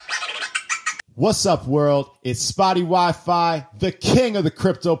What's up, world? It's Spotty Wi-Fi, the king of the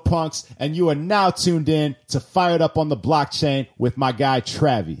crypto punks, and you are now tuned in to Fired Up on the Blockchain with my guy,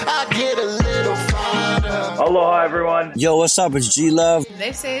 Travi. Aloha, everyone. Yo, what's up? It's G-Love.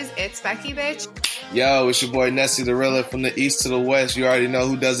 This is It's Becky, bitch. Yo, it's your boy Nessie the Rilla from the east to the west. You already know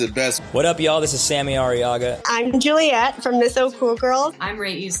who does it best. What up, y'all? This is Sammy Arriaga. I'm Juliet from Miss So Cool Girls. I'm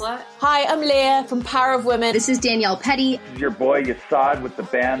Ray Isla. Hi, I'm Leah from Power of Women. This is Danielle Petty. This is your boy Yasad with the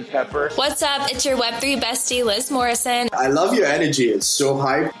band Pepper. What's up? It's your Web3 bestie, Liz Morrison. I love your energy. It's so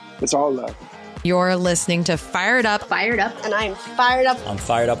hype. It's all love. You're listening to Fired Up. Fired Up. And I'm fired up. I'm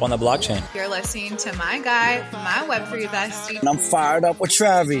fired up on the blockchain. You're listening to my guy, my Web3 bestie. And I'm fired up with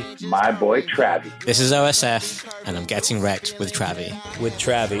Travi. My boy Travi. This is OSF, and I'm getting wrecked with Travi. With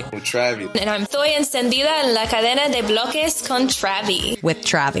Travi. And I'm estoy encendida en la cadena de bloques con Travi. With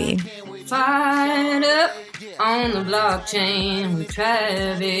Travi. Fired up on the blockchain with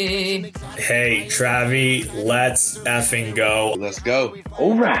Travi. Hey, Travi, let's effing go. Let's go.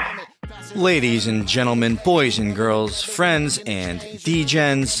 All right. Ladies and gentlemen, boys and girls, friends and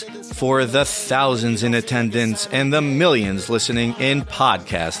degens, for the thousands in attendance and the millions listening in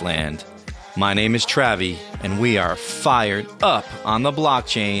podcast land. My name is Travi, and we are fired up on the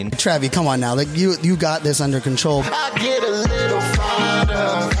blockchain. Travi, come on now. Like you got this under control. I get a little fired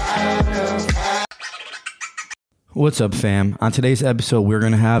up. What's up, fam? On today's episode, we're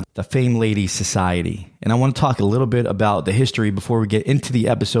going to have the Fame Ladies Society. And I want to talk a little bit about the history before we get into the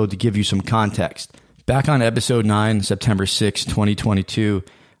episode to give you some context. Back on episode 9, September 6, 2022,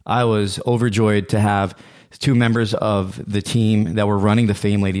 I was overjoyed to have two members of the team that were running the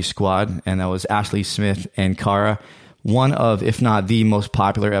Fame Ladies squad, and that was Ashley Smith and Kara. One of, if not the most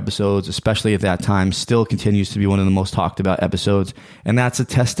popular episodes, especially at that time, still continues to be one of the most talked about episodes. And that's a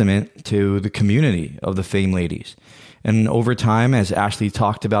testament to the community of the Fame Ladies. And over time, as Ashley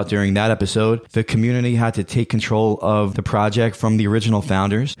talked about during that episode, the community had to take control of the project from the original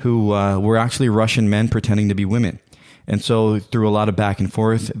founders, who were actually Russian men pretending to be women. And so through a lot of back and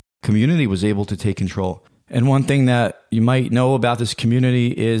forth, the community was able to take control. And one thing that you might know about this community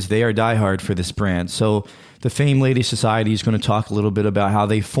is they are diehard for this brand. So the Fame Ladies Society is going to talk a little bit about how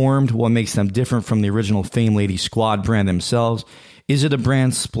they formed, what makes them different from the original Fame Ladies squad brand themselves. Is it a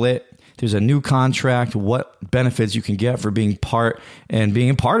brand split? There's a new contract, what benefits you can get for being part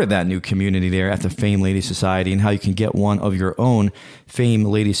of that new community there at the Fame Ladies Society, and how you can get one of your own Fame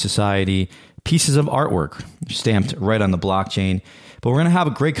Ladies Society pieces of artwork stamped right on the blockchain. But we're going to have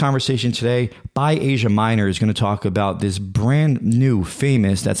a great conversation today. By Asia Minor is going to talk about this brand new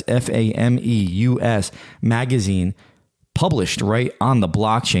famous, that's FAMEUS magazine, published right on the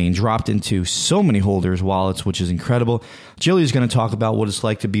blockchain, dropped into so many holders' wallets, which is incredible. Jilly is going to talk about what it's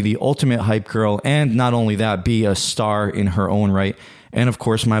like to be the ultimate hype girl, and not only that, be a star in her own right. And of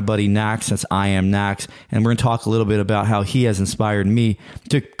course, my buddy Nax, that's I Am Nax. And we're going to talk a little bit about how he has inspired me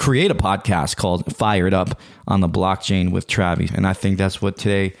to create a podcast called Fired Up on the Blockchain with Travi. And I think that's what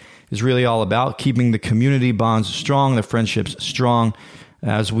today is really all about, keeping the community bonds strong, the friendships strong,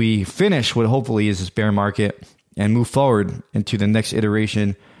 as we finish what hopefully is this bear market and move forward into the next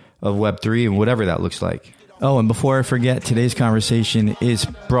iteration of Web3 and whatever that looks like. Oh, and before I forget, today's conversation is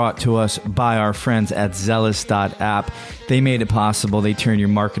brought to us by our friends at Zealous.app. They made it possible. They turned your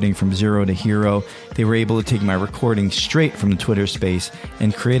marketing from zero to hero. They were able to take my recording straight from the Twitter space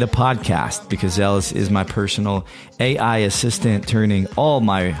and create a podcast, because Zealous is my personal AI assistant, turning all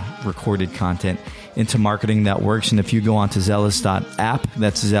my recorded content into marketing that works. And if you go on to Zealous.app,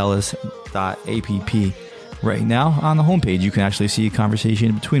 that's Zealous.app. Right now, on the homepage, you can actually see a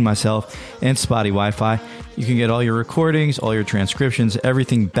conversation between myself and Spotty Wi-Fi. You can get all your recordings, all your transcriptions,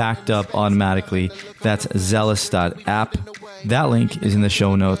 everything backed up automatically. That's Zealous.app. That link is in the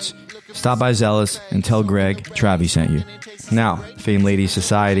show notes. Stop by Zealous and tell Greg Travi sent you. Now, Fame Ladies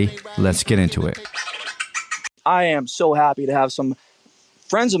Society, let's get into it. I am so happy to have some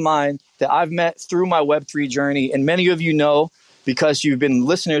friends of mine that I've met through my Web3 journey, and many of you know, because you've been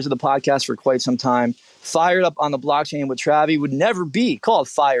listeners of the podcast for quite some time, Fired Up on the Blockchain with Travi would never be called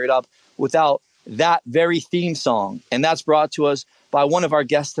Fired Up without that very theme song. And that's brought to us by one of our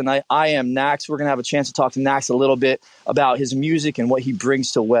guests tonight, I Am Nax. We're going to have a chance to talk to Nax a little bit about his music and what he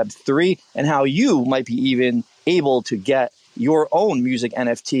brings to Web3, and how you might be even able to get your own music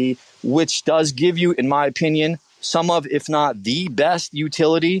NFT, which does give you, in my opinion, some of, if not the best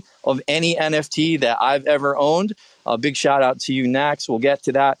utility of any NFT that I've ever owned. A big shout out to you, Nax. We'll get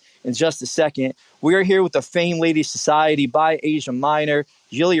to that in just a second. We are here with the Fame Ladies Society by Asia Minor,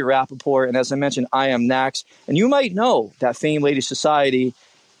 Julia Rappaport, and as I mentioned, I Am Nax. And you might know that Fame Ladies Society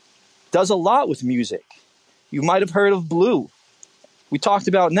does a lot with music. You might have heard of Blue. We talked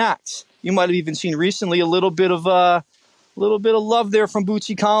about Nax. You might have even seen recently a little bit of love there from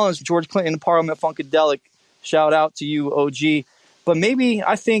Bootsy Collins, George Clinton, Parliament Funkadelic. Shout out to you, OG. But maybe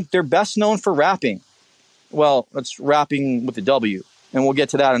I think they're best known for rapping. Well, that's rapping with a W, and we'll get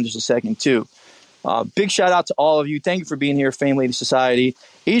to that in just a second too. Big shout out to all of you. Thank you for being here, Fame Lady Society.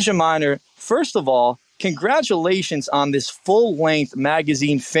 Asia Minor, first of all, congratulations on this full-length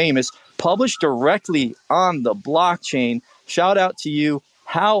magazine, Famous, published directly on the blockchain. Shout out to you.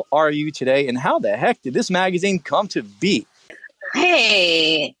 How are you today, and how the heck did this magazine come to be?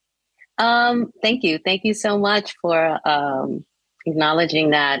 Hey, thank you. Thank you so much for acknowledging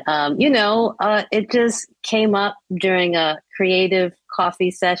that. It just came up during a creative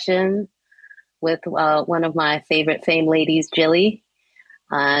coffee session with one of my favorite Fame ladies, Jilly.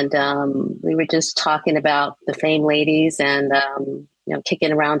 And we were just talking about the Fame ladies and,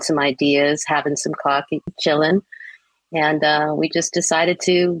 kicking around some ideas, having some coffee, chilling. And we just decided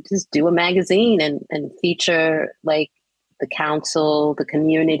to just do a magazine and feature like the council, the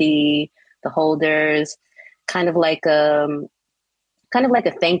community, the holders, kind of like a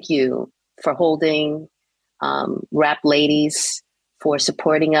thank you for holding, Rap Ladies for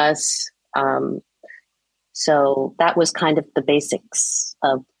supporting us. So that was kind of the basics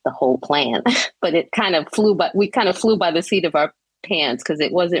of the whole plan, but it kind of we kind of flew by the seat of our pants because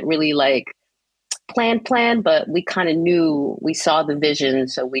it wasn't really like plan, but we kind of knew, we saw the vision,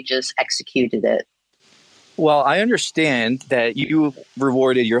 so we just executed it. Well, I understand that you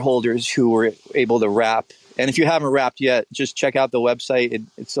rewarded your holders who were able to rap. And if you haven't rapped yet, just check out the website.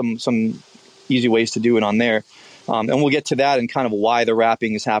 It's some easy ways to do it on there. And we'll get to that and kind of why the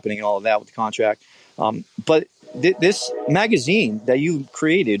rapping is happening and all of that with the contract. But this magazine that you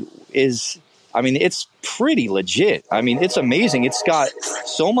created it's pretty legit. I mean, it's amazing. It's got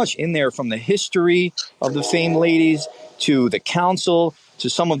so much in there, from the history of the Fame ladies to the council to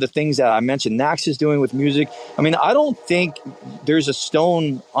some of the things that I mentioned Nax is doing with music. I mean, I don't think there's a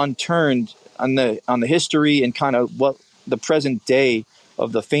stone unturned on the history and kind of what the present day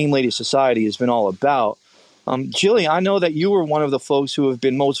of the Fame Lady Society has been all about. Jilly, I know that you were one of the folks who have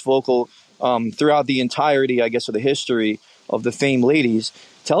been most vocal throughout the entirety, I guess, of the history of the Fame ladies.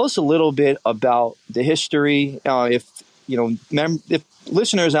 Tell us a little bit about the history. If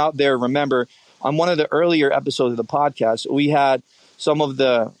listeners out there remember, on one of the earlier episodes of the podcast, we had some of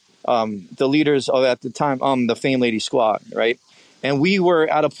the leaders of, at the time, the Fame Lady Squad, right? And we were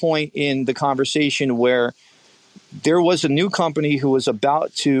at a point in the conversation where there was a new company who was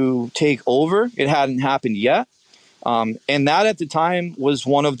about to take over. It hadn't happened yet. And that at the time was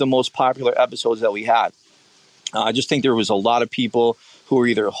one of the most popular episodes that we had. I just think there was a lot of people who were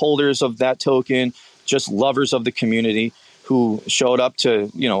either holders of that token, just lovers of the community, who showed up to,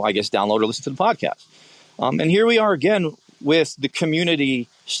 download or listen to the podcast. And here we are again with the community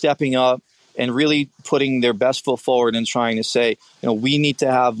stepping up and really putting their best foot forward and trying to say, we need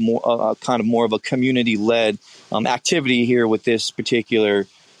to have more of a community-led activity here with this particular,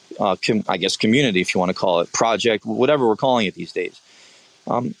 community, if you want to call it, project, whatever we're calling it these days.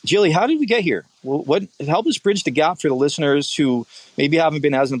 Jilly, how did we get here? What help us bridge the gap for the listeners who maybe haven't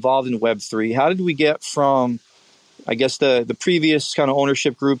been as involved in Web3? How did we get from, the previous kind of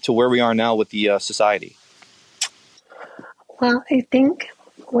ownership group to where we are now with the society? Well, I think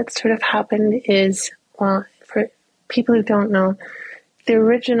what sort of happened is, for people who don't know, the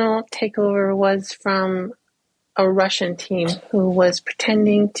original takeover was from a Russian team who was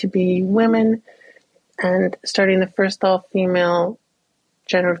pretending to be women and starting the first all-female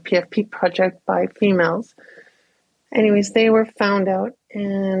generative PFP project by females. Anyways, they were found out,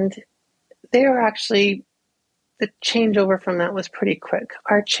 and they were actually, the changeover from that was pretty quick.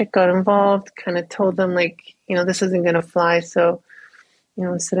 Our chick got involved, kind of told them, this isn't going to fly, so,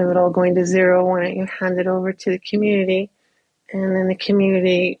 instead of it all going to zero, why don't you hand it over to the community? And then the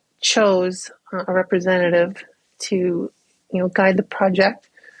community chose a representative to, guide the project,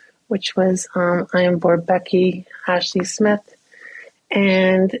 which was I Am Bored Becky, Ashley Smith.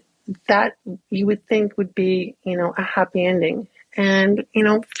 And that you would think would be, a happy ending. And,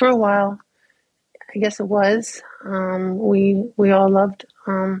 for a while, I guess it was. We all loved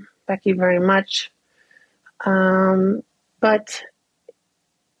Becky very much. But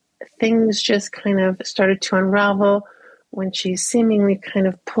things just kind of started to unravel when she seemingly kind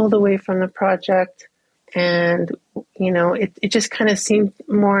of pulled away from the project. And, it just kind of seemed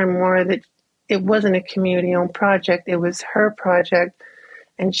more and more that it wasn't a community-owned project. It was her project,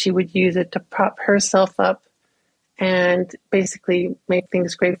 and she would use it to prop herself up and basically make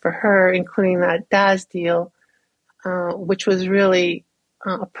things great for her, including that DAS deal, which was really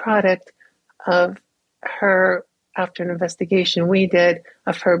a product of her after an investigation we did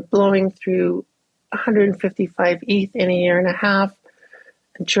of her blowing through 155 ETH in a year and a half,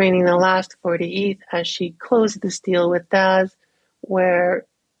 and draining the last 40 ETH as she closed this deal with Daz, where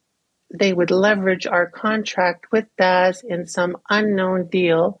they would leverage our contract with Daz in some unknown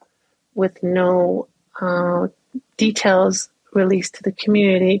deal with no details released to the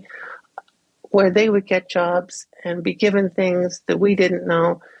community, where they would get jobs and be given things that we didn't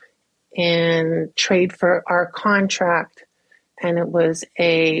know in trade for our contract. And it was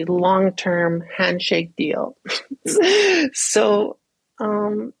a long-term handshake deal. So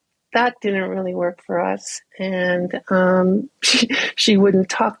that didn't really work for us. And she wouldn't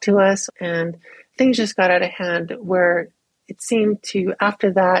talk to us. And things just got out of hand, where it seemed to,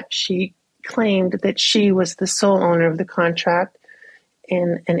 after that, she claimed that she was the sole owner of the contract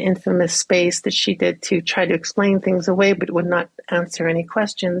in an infamous space that she did to try to explain things away, but would not answer any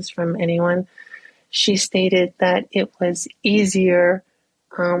questions from anyone. She stated that it was easier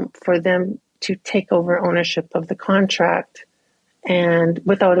for them to take over ownership of the contract and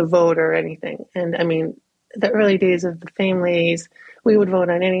without a vote or anything. And I mean, the early days of the Fame Ladies, we would vote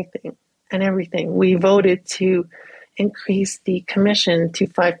on anything and everything. We voted to increase the commission to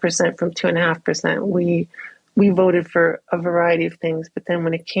 5% from 2.5%. We voted for a variety of things, but then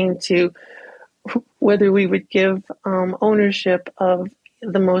when it came to whether we would give ownership of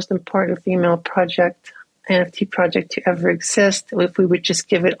the most important female project, NFT project to ever exist, if we would just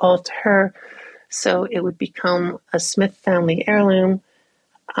give it all to her, so it would become a Smith family heirloom,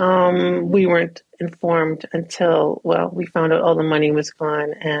 we weren't informed until, well, we found out all the money was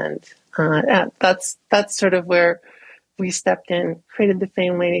gone, and that's sort of where we stepped in, created the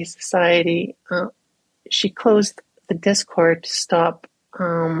Fame Lady Society. She closed the Discord to stop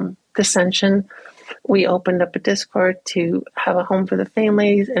dissension. We opened up a Discord to have a home for the Fame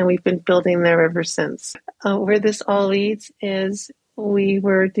Ladies, and we've been building there ever since. Where this all leads is we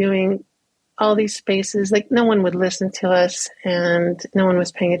were doing all these spaces, like no one would listen to us and no one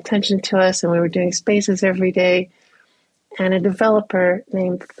was paying attention to us, and we were doing spaces every day. And a developer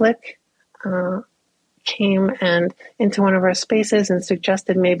named Flick came and into one of our spaces and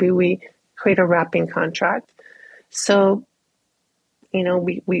suggested maybe we create a wrapping contract. So, you know,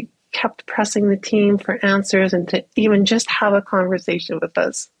 we kept pressing the team for answers and to even just have a conversation with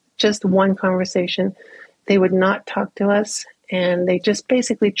us, just one conversation. They would not talk to us, and they just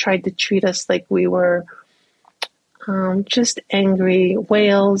basically tried to treat us like we were just angry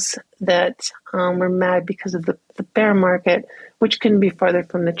whales that were mad because of the bear market, which couldn't be farther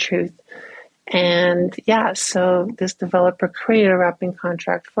from the truth. And yeah, so this developer created a wrapping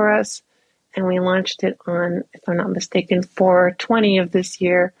contract for us, and we launched it on, if I'm not mistaken, 4/20 of this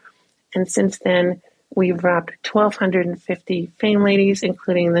year. And since then, we've wrapped 1,250 Fame Ladies,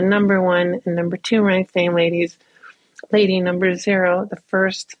 including the number 1 and number 2 ranked Fame Ladies. Lady number 0, the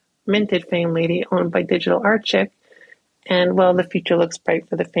first minted Fame Lady owned by Digital Art Chick. And well, the future looks bright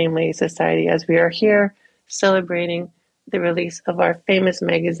for the Fame Lady Society as we are here celebrating the release of our famous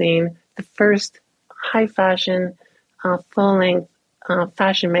magazine, the first high fashion, full-length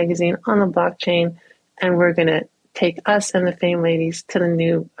fashion magazine on the blockchain. And we're going to take us and the Fame Ladies to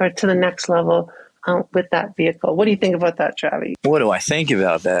the next level with that vehicle. What do you think about that, Travi? What do I think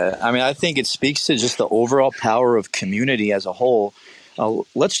about that? I mean, I think it speaks to just the overall power of community as a whole.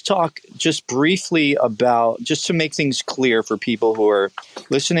 Let's talk just briefly about, just to make things clear for people who are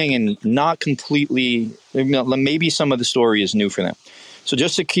listening and not completely, maybe some of the story is new for them. So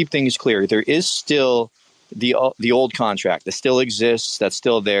just to keep things clear, there is still the old contract that still exists, that's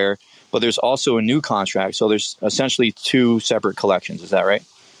still there, but there's also a new contract. So there's essentially 2 separate collections. Is that right?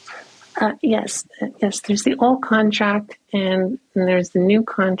 Yes. There's the old contract and there's the new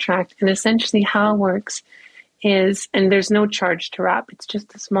contract. And essentially how it works is, and there's no charge to wrap, it's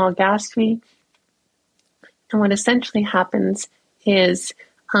just a small gas fee. And what essentially happens is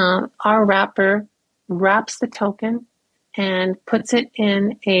our wrapper wraps the token and puts it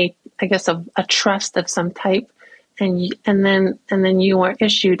in a trust of some type, and then you are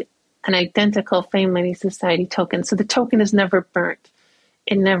issued an identical Fame Lady Society token. So the token is never burnt.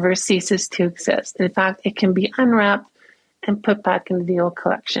 It never ceases to exist. In fact, it can be unwrapped and put back into the old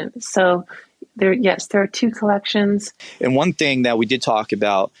collection. So there are 2 collections. And one thing that we did talk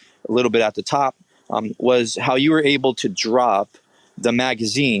about a little bit at the top was how you were able to drop the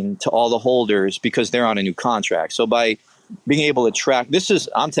magazine to all the holders because they're on a new contract. So by being able to track, this is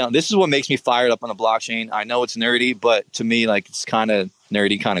what makes me fired up on the blockchain. I know it's nerdy, but to me, like, it's kind of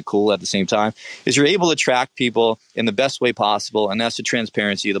nerdy, kind of cool at the same time, is you're able to track people in the best way possible. And that's the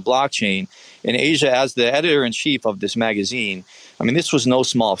transparency of the blockchain. And Asia, as the editor-in-chief of this magazine, I mean, this was no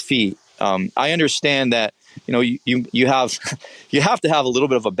small feat. I understand that you have you have to have a little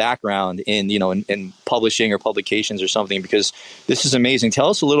bit of a background in in publishing or publications or something, because this is amazing. Tell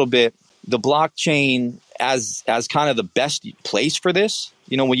us a little bit the blockchain as kind of the best place for this.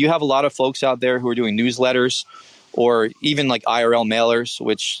 When you have a lot of folks out there who are doing newsletters or even like IRL mailers,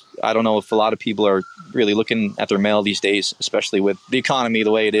 which I don't know if a lot of people are really looking at their mail these days, especially with the economy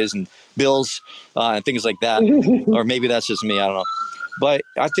the way it is and bills and things like that. Or maybe that's just me, I don't know. But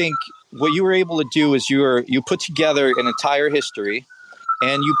I think what you were able to do is you put together an entire history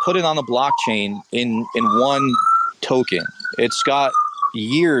and you put it on the blockchain in one token. It's got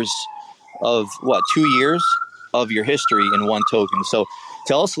years of 2 years of your history in one token. So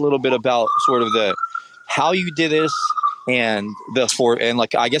tell us a little bit about sort of how you did this and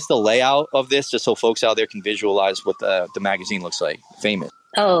I guess the layout of this, just so folks out there can visualize what the magazine looks like. Famous.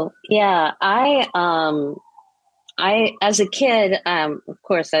 Oh yeah, I as a kid, of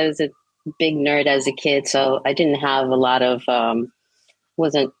course, I was a big nerd as a kid, so I didn't have a lot of I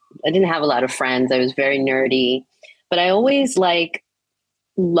didn't have a lot of friends. I was very nerdy, but I always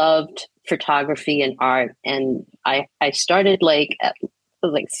loved photography and art, and I started at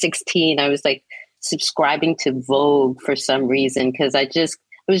 16. I was subscribing to Vogue for some reason, because I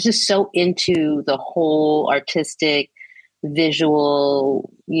was just so into the whole artistic,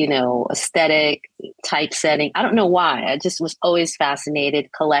 visual, aesthetic, typesetting. I don't know why. I just was always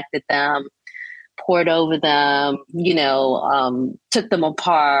fascinated, collected them, pored over them, took them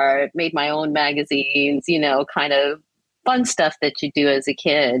apart, made my own magazines, kind of fun stuff that you do as a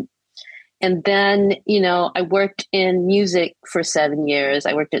kid. And then, I worked in music for 7 years.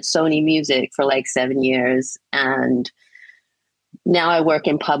 I worked at Sony Music for 7 years. And now I work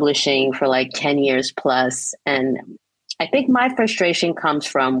in publishing for 10 years plus. And I think my frustration comes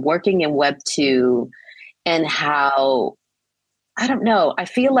from working in Web 2 and how, I don't know, I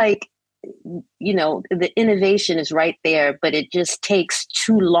feel like, the innovation is right there, but it just takes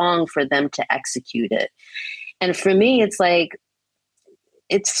too long for them to execute it. And for me, it's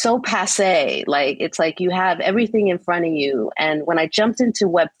it's so passé. It's you have everything in front of you. And when I jumped into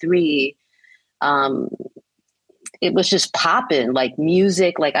Web3, it was just popping,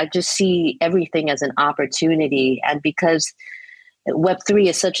 music. I just see everything as an opportunity. And because Web3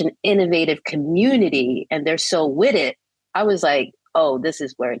 is such an innovative community and they're so with it, I was oh, this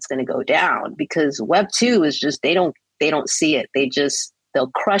is where it's going to go down, because Web2 is just, they don't see it.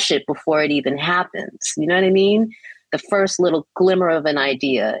 They'll crush it before it even happens. You know what I mean? The first little glimmer of an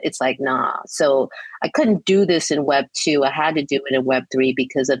idea, it's nah. So I couldn't do this in Web 2. I had to do it in Web 3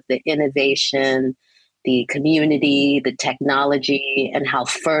 because of the innovation, the community, the technology, and how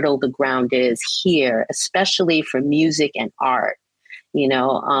fertile the ground is here, especially for music and art.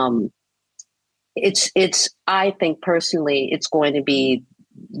 I think personally, it's going to be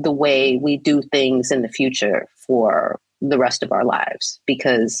the way we do things in the future for the rest of our lives,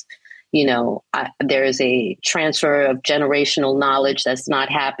 because there is a transfer of generational knowledge that's not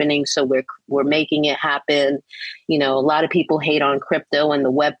happening. So we're making it happen. A lot of people hate on crypto and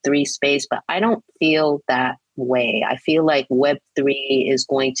the Web3 space, but I don't feel that way. I feel like Web3 is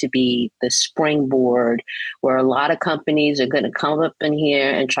going to be the springboard where a lot of companies are going to come up in here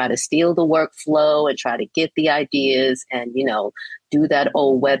and try to steal the workflow and try to get the ideas and, do that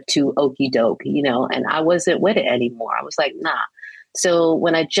old Web2 okie doke, and I wasn't with it anymore. I was nah. So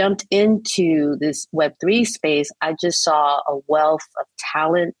when I jumped into this Web3 space, I just saw a wealth of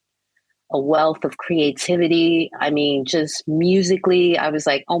talent, a wealth of creativity. I mean, just musically, I was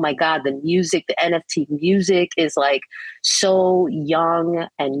oh my God, the music, the NFT music is so young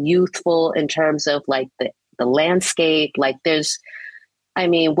and youthful in terms of the landscape.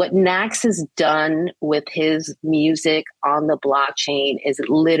 What Nax has done with his music on the blockchain is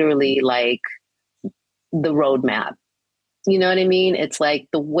literally the roadmap. You know what I mean? It's the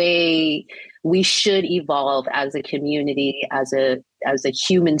way we should evolve as a community, as a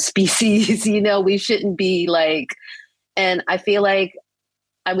human species. We shouldn't be and I feel I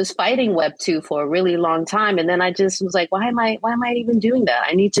was fighting Web 2 for a really long time. And then I just was why am I even doing that?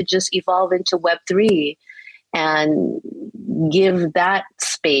 I need to just evolve into Web 3 and give that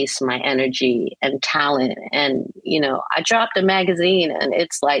space my energy and talent. And, I dropped a magazine and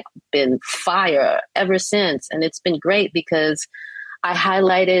it's been fire ever since. And it's been great because I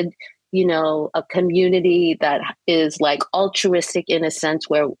highlighted, a community that is altruistic in a sense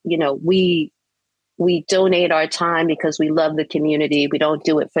where, we donate our time because we love the community. We don't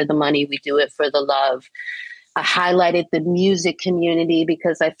do it for the money. We do it for the love. I highlighted the music community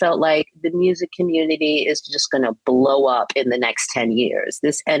because I felt the music community is just going to blow up in the next 10 years.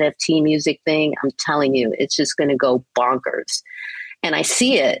 This NFT music thing, I'm telling you, it's just going to go bonkers. and I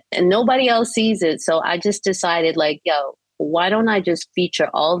see it and nobody else sees it. So I just decided like, yo, why don't I just feature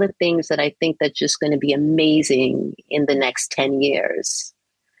all the things that I think that's just going to be amazing in the next 10 years?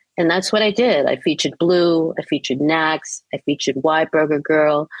 And that's what I did. I featured Blue, I featured Nax, I featured Why Burger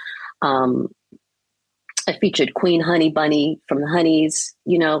Girl. I featured Queen Honey Bunny from the Honeys.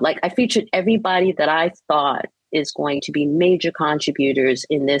 You know, like I featured everybody that I thought is going to be major contributors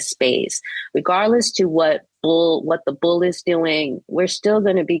in this space. Regardless to what the Bull is doing, we're still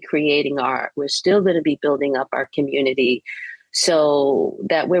going to be creating art. We're still going to be building up our community so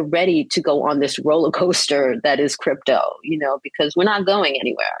that we're ready to go on this roller coaster that is crypto, you know, because we're not going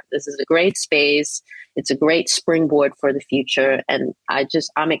anywhere. This is a great space. It's a great springboard for the future. And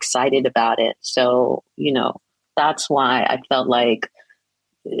I'm excited about it. So, you know, that's why I felt like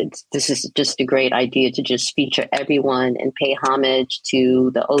this is just a great idea to just feature everyone and pay homage to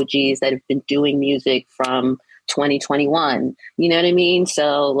the OGs that have been doing music from 2021. You know what I mean?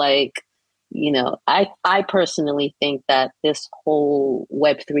 So like, you know, I personally think that this whole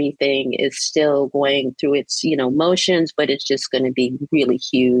Web3 thing is still going through its, you know, motions, but it's just going to be really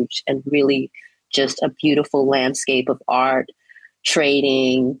huge and really just a beautiful landscape of art,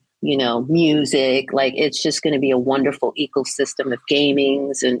 trading, you know, music. Like it's just going to be a wonderful ecosystem of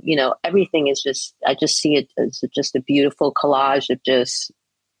gamings, and, you know, everything is just, I just see it as just a beautiful collage of just,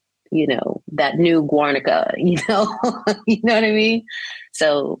 you know, that new Guernica, you know, you know what I mean?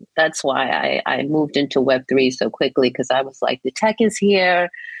 So that's why I moved into Web3 so quickly, because I was like, the tech is here,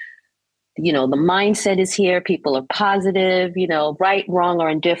 you know, the mindset is here. People are positive, you know, right, wrong, or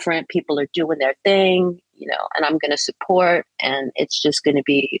indifferent. People are doing their thing, you know, and I'm going to support, and it's just going to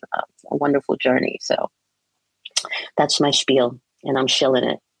be a wonderful journey. So that's my spiel, and I'm shilling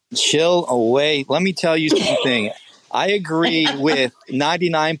it. Chill away. Let me tell you something. I agree with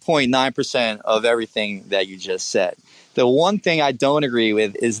 99.9% of everything that you just said. The one thing I don't agree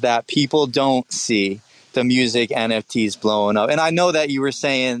with is that people don't see the music NFTs blowing up. And I know that you were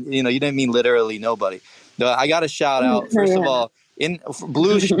saying, you know, you didn't mean literally nobody. No, I got to shout out, first of all,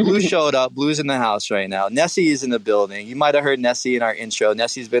 Blue showed up. Blue's in the house right now. Nessie is in the building. You might have heard Nessie in our intro.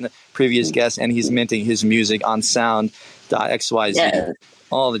 Nessie's been a previous guest, and he's minting his music on sound.xyz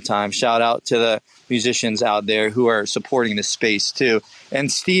all the time. Shout out to the musicians out there who are supporting this space too.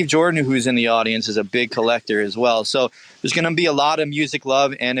 And Steve Jordan, who's in the audience, is a big collector as well. So there's going to be a lot of music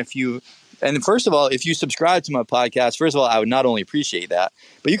love. And first of all, if you subscribe to my podcast, first of all, I would not only appreciate that,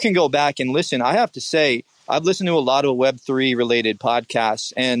 but you can go back and listen. I have to say, I've listened to a lot of Web3 related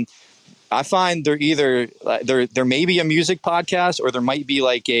podcasts, and I find they're either there may be a music podcast, or there might be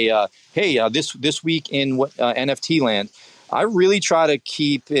like a this week in NFT land. I really try to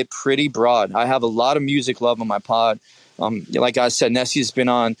keep it pretty broad. I have a lot of music love on my pod. Like I said, Nessie's been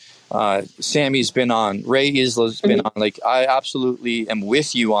on, Sammy's been on, Ray Isla's been on. Like, I absolutely am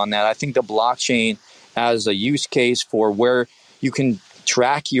with you on that. I think the blockchain as a use case for where you can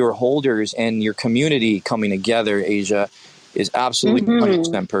track your holders and your community coming together, Asia, is absolutely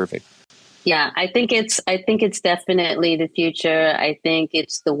 100% perfect. Yeah, I think it's definitely the future. I think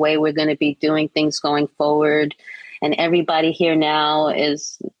it's the way we're going to be doing things going forward. And everybody here now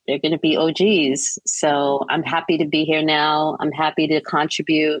they're going to be OGs. So I'm happy to be here now. I'm happy to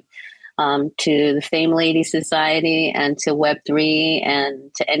contribute to the Fame Lady Society and to Web3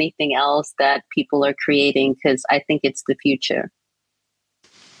 and to anything else that people are creating, because I think it's the future.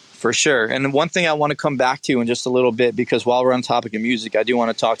 For sure. And one thing I want to come back to in just a little bit, because while we're on topic of music, I do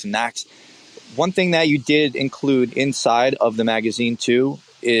want to talk to Nax. One thing that you did include inside of the magazine too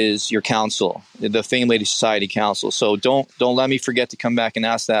is your council, the Fame Lady Society Council. So don't let me forget to come back and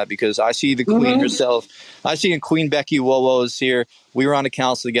ask that, because I see the Queen herself. I see Queen Becky Wowo is here. We were on the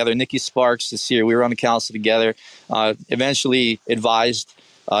council together. Nikki Sparks is here. We were on the council together. Eventually advised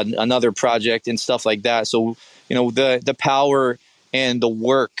another project and stuff like that. So, you know, the power and the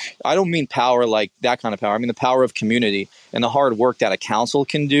work, I don't mean power like that kind of power. I mean the power of community and the hard work that a council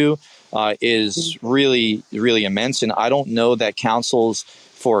can do is really, really immense. And I don't know that councils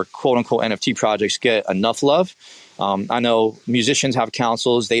for quote unquote NFT projects get enough love. I know musicians have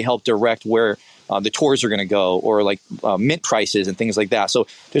councils. They help direct where the tours are going to go, or like mint prices and things like that. So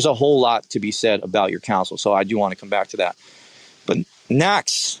there's a whole lot to be said about your council. So I do want to come back to that. But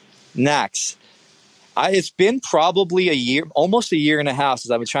Nax, it's been probably a year, almost a year and a half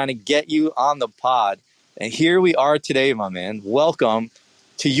since I've been trying to get you on the pod. And here we are today, my man. Welcome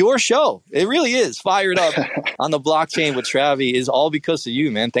to your show. It really is Fired Up on the Blockchain with Travi is all because of you,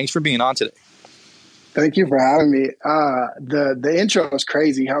 man. Thanks for being on today. Thank you for having me. The intro was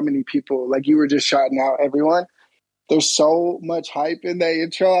crazy. How many people, like you were just shouting out everyone. There's so much hype in that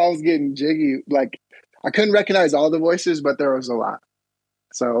intro. I was getting jiggy. Like I couldn't recognize all the voices, but there was a lot.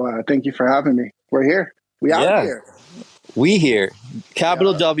 So thank you for having me. We're here. We out here. We here.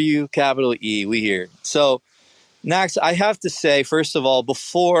 Capital W, capital E. We here. So, Nax, I have to say, first of all,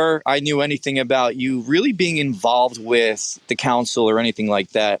 before I knew anything about you really being involved with the council or anything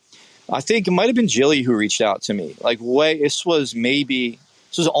like that, I think it might have been Jilly who reached out to me. I want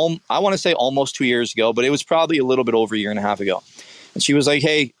to say almost 2 years ago, but it was probably a little bit over a year and a half ago. And she was like,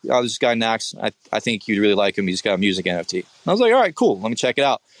 hey, this guy Nax, I think you'd really like him. He's got a music NFT. And I was like, all right, cool. Let me check it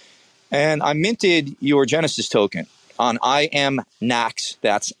out. And I minted your Genesis token on I am Nax.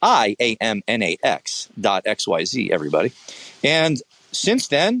 That's IAMNAX.XYZ, everybody. And since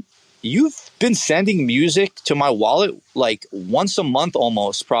then, you've been sending music to my wallet like once a month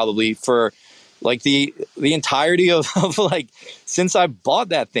almost, probably for like the entirety of like since I bought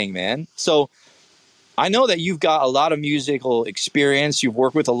that thing, man. So I know that you've got a lot of musical experience. You've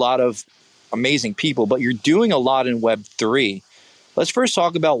worked with a lot of amazing people, but you're doing a lot in Web3. Let's first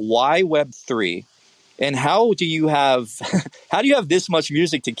talk about why Web3 and how do you have this much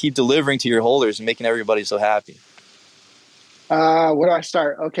music to keep delivering to your holders and making everybody so happy? Where do I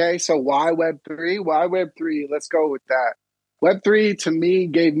start? Okay, so why Web3? Why Web3? Let's go with that. Web3 to me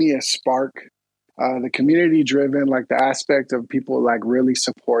gave me a spark. The community driven, like the aspect of people like really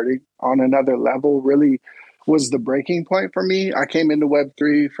supporting on another level really was the breaking point for me. I came into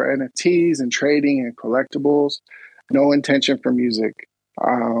Web3 for NFTs and trading and collectibles, no intention for music.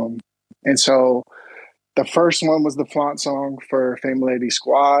 And so the first one was the flaunt song for Fame Lady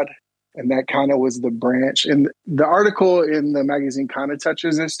Squad. And that kind of was the branch. And the article in the magazine kind of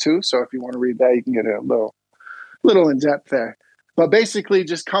touches this too. So if you want to read that, you can get a little in depth there. But basically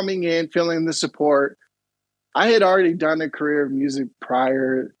just coming in, feeling the support. I had already done a career of music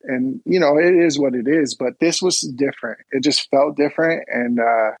prior and, it is what it is. But this was different. It just felt different. And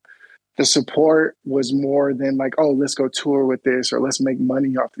the support was more than like, oh, let's go tour with this or let's make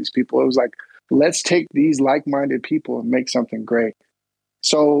money off these people. It was like, let's take these like-minded people and make something great.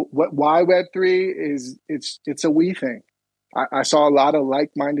 So why Web3 is it's a we thing. I saw a lot of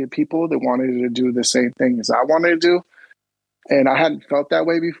like-minded people that wanted to do the same thing as I wanted to do. And I hadn't felt that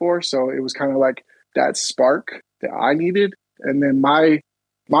way before. So it was kind of like that spark that I needed. And then my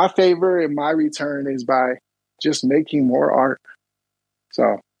favor and my return is by just making more art.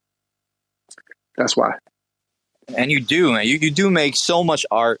 So that's why. And you do, man. You do make so much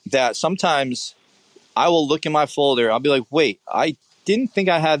art that sometimes I will look in my folder. I'll be like, wait, I didn't think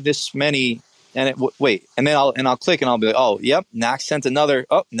I had this many. And wait, and then I'll click and I'll be like, oh, yep, Nax sent another.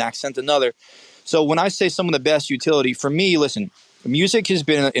 Oh, Nax sent another. So when I say some of the best utility for me, listen, music has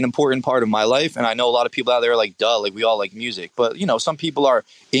been an important part of my life. And I know a lot of people out there are like, duh, like we all like music. But, some people are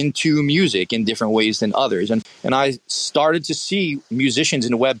into music in different ways than others. And I started to see musicians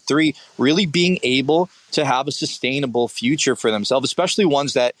in Web3 really being able to have a sustainable future for themselves, especially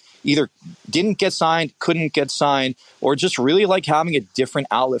ones that either didn't get signed, couldn't get signed, or just really like having a different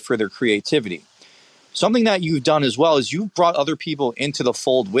outlet for their creativity. Something that you've done as well is you've brought other people into the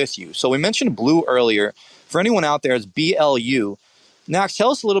fold with you. So we mentioned Blue earlier. For anyone out there, it's BLU. Nax, tell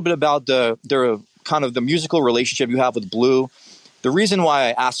us a little bit about the kind of the musical relationship you have with Blue. The reason why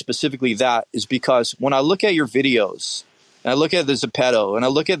I asked specifically that is because when I look at your videos, and I look at the Zepeto, and I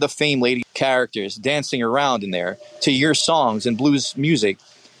look at the Fame Lady characters dancing around in there to your songs and Blue's music,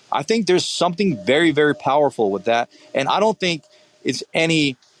 I think there's something very, very powerful with that. And I don't think it's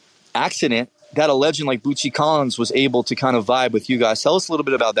any accident that a legend like Bootsy Collins was able to kind of vibe with you guys. Tell us a little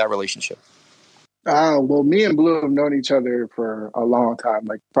bit about that relationship. Well, me and Blue have known each other for a long time,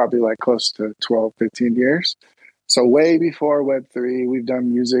 probably close to 12, 15 years. So way before Web3, we've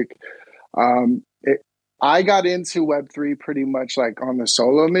done music. I got into Web3 pretty much on the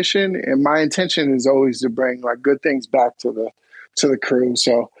solo mission. And my intention is always to bring good things back to the crew.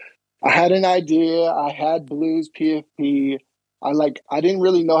 So I had an idea. I had Blue's PFP. I didn't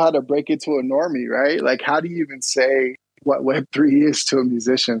really know how to break it to a normie, right? How do you even say what Web3 is to a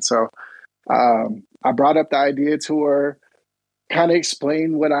musician? So I brought up the idea to her, kind of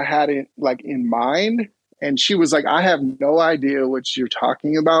explained what I had in mind. And she was like, I have no idea what you're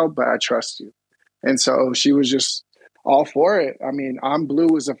talking about, but I trust you. And so she was just all for it. I mean, I'm Blue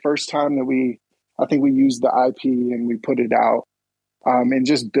was the first time that I think we used the IP and we put it out and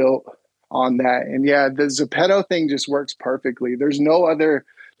just built on that. And yeah, the Zepeto thing just works perfectly. There's no other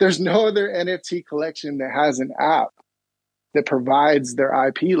NFT collection that has an app that provides their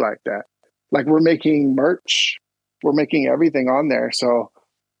IP like that. We're making merch, we're making everything on there. So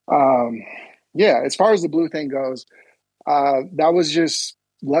yeah, as far as the Blue thing goes, that was just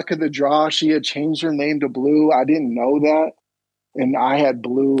luck of the draw. She had changed her name to Blue. I didn't know that. And I had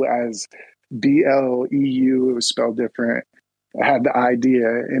Blue as BLEU. It was spelled different. had the idea,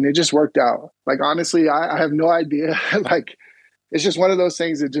 and it just worked out. Like, honestly, I have no idea. Like, it's just one of those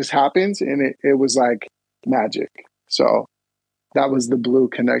things that just happens, and it was like magic. So that was the Blue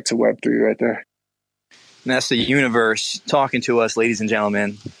connect to Web3 right there. And that's the universe talking to us, ladies and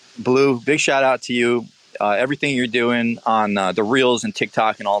gentlemen. Blue, big shout out to you. Everything you're doing on the Reels and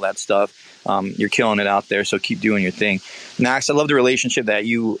TikTok and all that stuff, you're killing it out there. So keep doing your thing. Nax, I love the relationship that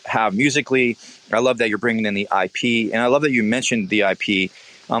you have musically. I love that you're bringing in the IP, and I love that you mentioned the IP.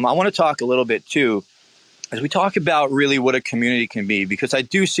 I want to talk a little bit too, as we talk about really what a community can be, because I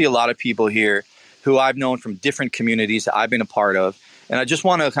do see a lot of people here who I've known from different communities that I've been a part of. And I just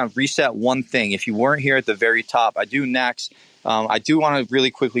want to kind of reset one thing. If you weren't here at the very top, I do want to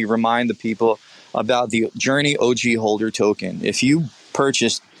really quickly remind the people about the Journey OG Holder token. If you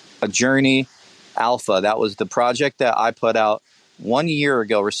purchased a Journey Alpha, that was the project that I put out 1 year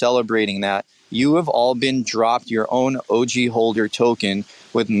ago. We're celebrating that. You have all been dropped your own OG Holder token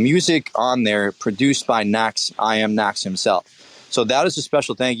with music on there produced by Nax. I am Nax himself. So that is a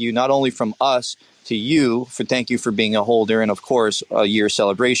special thank you, not only from us to you, thank you for being a holder, and of course a year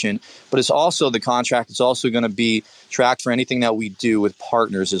celebration, but it's also the contract. It's also going to be tracked for anything that we do with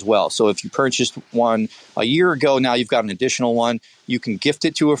partners as well. So if you purchased one a year ago, now you've got an additional one. You can gift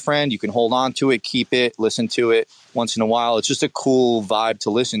it to a friend. You can hold on to it, keep it, listen to it once in a while. It's just a cool vibe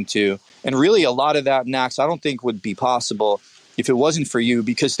to listen to. And really a lot of that, Nax, I don't think would be possible if it wasn't for you,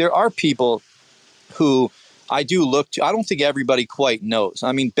 because there are people who I do look to. I don't think everybody quite knows.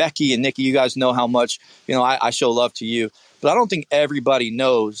 I mean, Becky and Nikki, you guys know how much, I show love to you, but I don't think everybody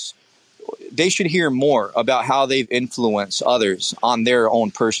knows. They should hear more about how they've influenced others on their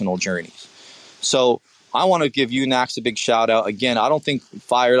own personal journeys. So I want to give you, Nax, a big shout out. Again, I don't think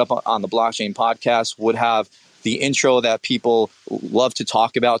Fired Up on the Blockchain podcast would have the intro that people love to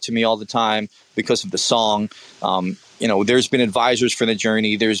talk about to me all the time because of the song. There's been advisors for the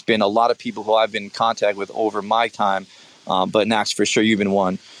journey. There's been a lot of people who I've been in contact with over my time. But Nax, for sure, you've been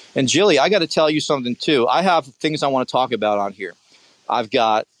one. And Jilly, I got to tell you something too. I have things I want to talk about on here. I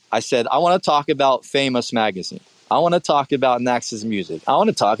want to talk about Famous Magazine. I want to talk about Nax's music. I want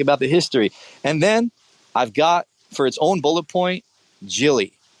to talk about the history. And then I've got, for its own bullet point,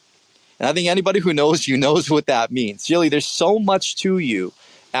 Jilly. And I think anybody who knows you knows what that means. Jilly, there's so much to you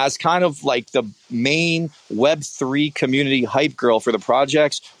as kind of like the main Web3 community hype girl for the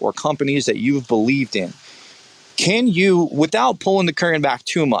projects or companies that you've believed in. Can you, without pulling the curtain back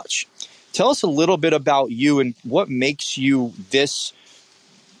too much, tell us a little bit about you and what makes you this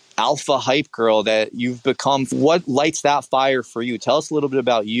alpha hype girl that you've become? What lights that fire for you? Tell us a little bit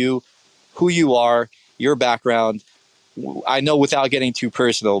about you, who you are, your background. I know without getting too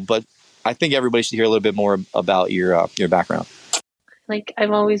personal, but I think everybody should hear a little bit more about your background. Like,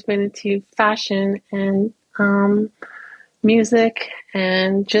 I've always been into fashion and music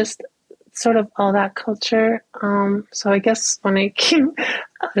and just sort of all that culture. So I guess when I came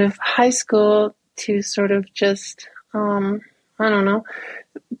out of high school to sort of just,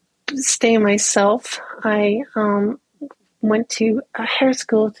 stay myself, I went to a hair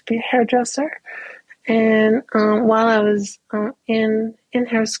school to be a hairdresser. And while I was in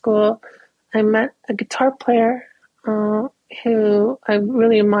hair school, I met a guitar player who I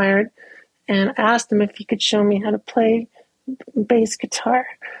really admired, and I asked him if he could show me how to play bass guitar.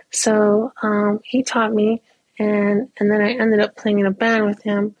 So he taught me, and then I ended up playing in a band with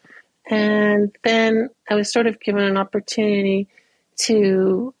him. And then I was sort of given an opportunity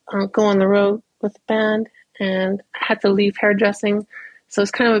to go on the road with the band, and I had to leave hairdressing. So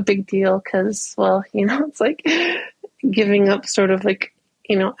it's kind of a big deal because, it's like giving up sort of like,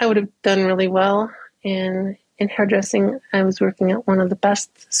 I would have done really well in hairdressing. I was working at one of the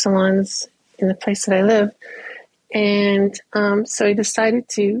best salons in the place that I live. And so I decided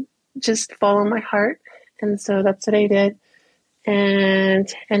to just follow my heart. And so that's what I did, and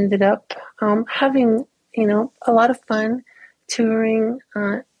ended up having, a lot of fun touring.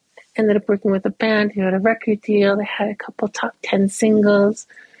 Ended up working with a band who had a record deal. They had a couple top 10 singles.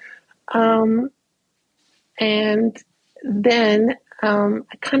 And then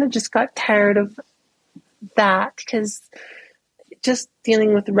I kind of just got tired of that, because just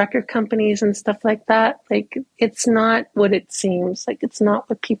dealing with record companies and stuff like that, like, it's not what it seems. Like, it's not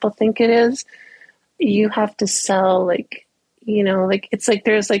what people think it is. You have to sell, it's like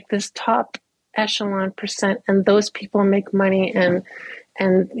there's like this top echelon percent, and those people make money and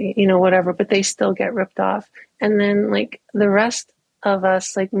whatever, but they still get ripped off. And then like the rest of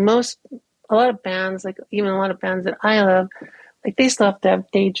us, like a lot of bands, like even a lot of bands that I love, like they still have to have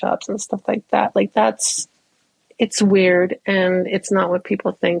day jobs and stuff like that. Like it's weird, and it's not what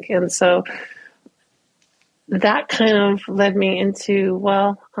people think. And so that kind of led me into,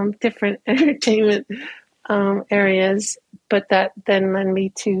 different entertainment areas, but that then led me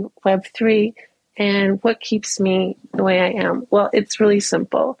to Web3. And what keeps me the way I am? Well, it's really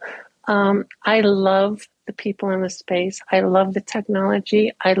simple. I love the people in the space. I love the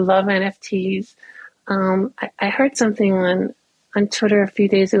technology. I love NFTs. I heard something on Twitter a few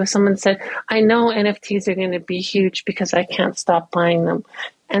days ago. Someone said, I know NFTs are going to be huge because I can't stop buying them.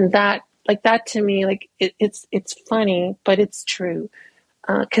 And that to me, it's funny, but it's true.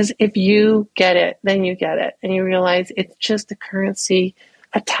 Because if you get it, then you get it. And you realize it's just a currency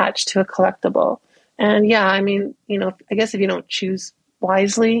attached to a collectible. And yeah, I mean, I guess if you don't choose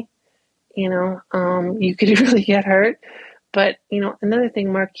wisely, you could really get hurt. But, another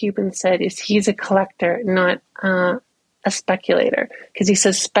thing Mark Cuban said is he's a collector, not a speculator. Because he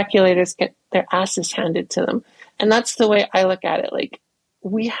says speculators get their asses handed to them. And that's the way I look at it. Like,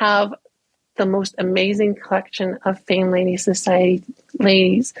 we have the most amazing collection of Fame Lady Society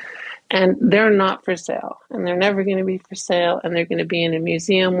ladies, and they're not for sale, and they're never going to be for sale, and they're going to be in a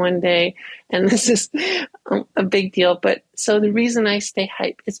museum one day, and this is a big deal. But so the reason I stay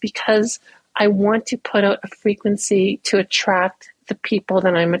hyped is because I want to put out a frequency to attract the people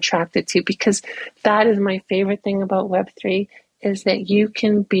that I'm attracted to, because that is my favorite thing about Web3, is that you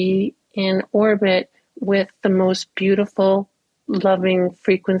can be in orbit with the most beautiful, loving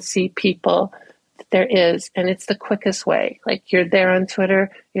frequency people that there is. And it's the quickest way. Like, you're there on Twitter,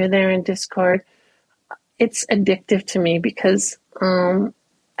 you're there in Discord. It's addictive to me because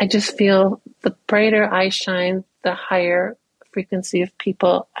I just feel the brighter I shine, the higher frequency of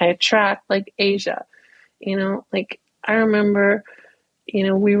people I attract, like Asia. I remember,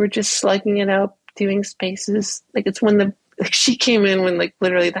 we were just slugging it out, doing spaces. Like, it's when she came in when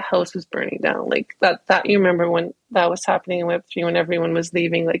literally the house was burning down. Like that you remember when that was happening in Web3, when everyone was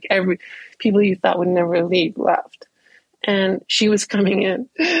leaving, every people you thought would never leave left. And she was coming in.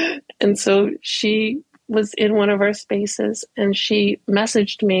 And so she was in one of our spaces and she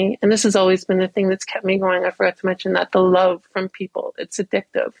messaged me. And this has always been the thing that's kept me going. I forgot to mention that, the love from people, it's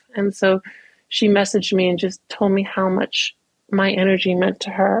addictive. And so she messaged me and just told me how much my energy meant to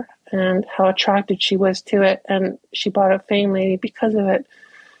her and how attracted she was to it. And she bought a Fame Lady because of it.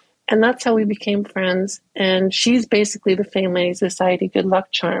 And that's how we became friends. And she's basically the Fame Lady Society good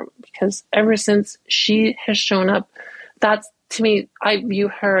luck charm, because ever since she has shown up, that's, to me, I view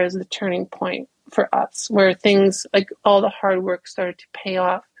her as the turning point for us, where things all the hard work started to pay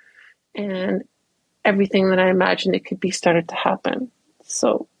off and everything that I imagined it could be started to happen.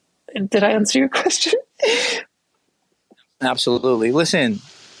 So did I answer your question? Absolutely. Listen,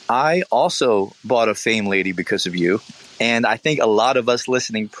 I also bought a Fame Lady because of you. And I think a lot of us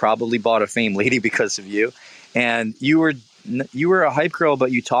listening probably bought a Fame Lady because of you. And you were a hype girl,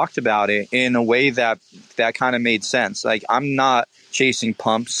 but you talked about it in a way that kind of made sense. Like, I'm not chasing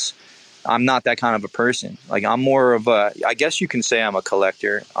pumps. I'm not that kind of a person. Like, I'm more of I guess you can say I'm a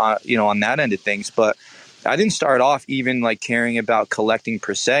collector, on that end of things. But I didn't start off even caring about collecting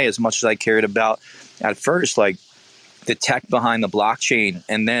per se as much as I cared about at first, the tech behind the blockchain.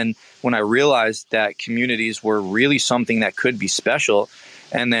 And then when I realized that communities were really something that could be special,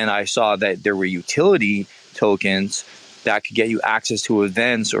 and then I saw that there were utility tokens that could get you access to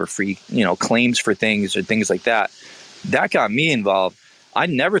events or free, claims for things or things like that, that got me involved. I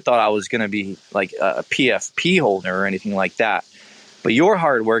never thought I was going to be a PFP holder or anything like that. But your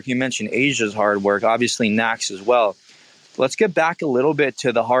hard work, you mentioned Asia's hard work, obviously Nax as well. Let's get back a little bit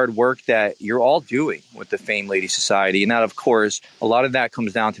to the hard work that you're all doing with the Fame Lady Society. And that, of course, a lot of that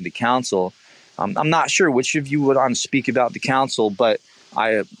comes down to the council. I'm not sure which of you would want to speak about the council, but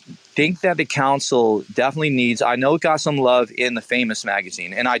I think that the council definitely needs, I know it got some love in the Famous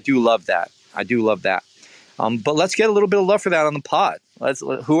magazine, and I do love that. But let's get a little bit of love for that on the pod.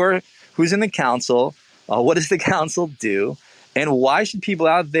 Who's in the council? What does the council do? And why should people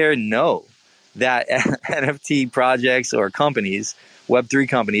out there know that NFT projects or companies, Web3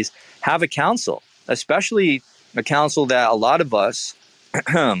 companies, have a council, especially a council that a lot of us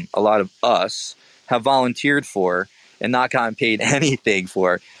have volunteered for and not gotten paid anything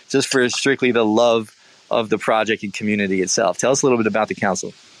for, just for strictly the love of the project and community itself. Tell us a little bit about the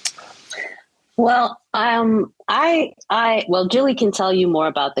council. Well, Julie can tell you more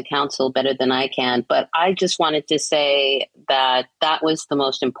about the council better than I can, but I just wanted to say that was the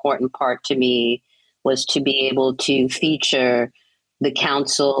most important part to me, was to be able to feature the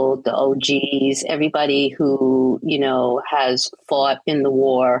council, the OGs, everybody who, has fought in the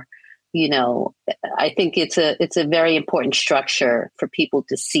war. I think it's a very important structure for people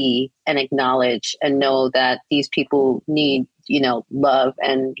to see and acknowledge and know that these people need love.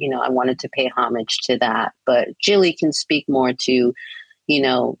 And, I wanted to pay homage to that. But Jilly can speak more to,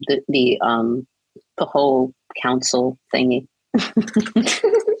 the whole council thingy.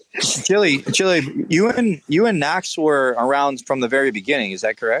 Jilly, you and Nax were around from the very beginning. Is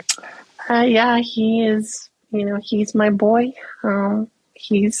that correct? Yeah, he is. He's my boy.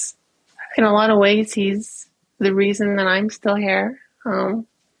 He's, in a lot of ways, he's the reason that I'm still here.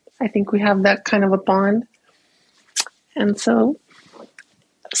 I think we have that kind of a bond. And so,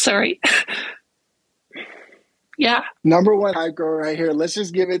 sorry. Yeah. Number one hype girl right here. Let's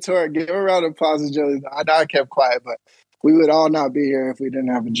just give it to her. Give her a round of applause to Jilly. I know I kept quiet, but we would all not be here if we didn't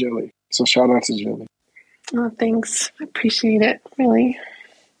have a Jilly. So shout out to Jilly. Oh, thanks. I appreciate it, really.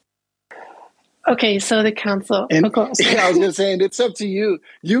 Okay, so the council. And, I was going to say, and it's up to you.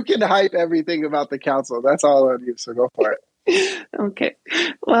 You can hype everything about the council. That's all on you, so go for it. Okay.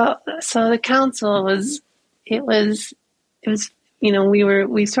 Well, so the council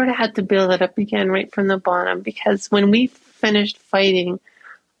we sort of had to build it up again right from the bottom, because when we finished fighting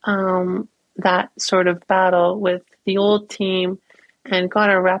that sort of battle with the old team and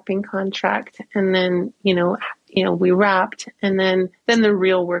got our rapping contract, and then we rapped, and then the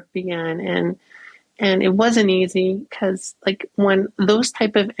real work began, and it wasn't easy, because like when those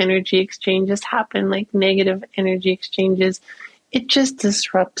type of energy exchanges happen, like negative energy exchanges, it just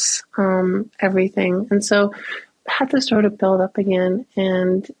disrupts everything. And so had to sort of build up again.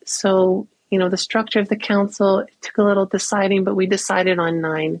 And so, the structure of the council, it took a little deciding, but we decided on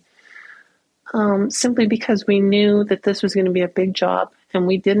 9. Simply because we knew that this was going to be a big job, and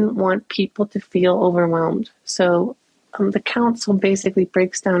we didn't want people to feel overwhelmed. So the council basically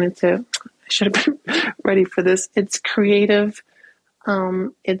breaks down into, I should have been ready for this, it's creative,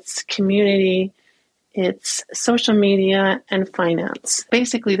 it's community, it's social media, and finance.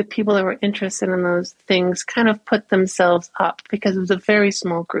 Basically, the people that were interested in those things kind of put themselves up, because it was a very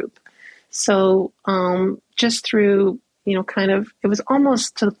small group. So just through, it was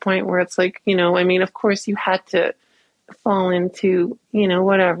almost to the point where it's like, of course you had to fall into,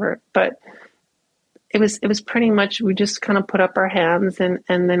 whatever, but it was pretty much, we just kind of put up our hands, and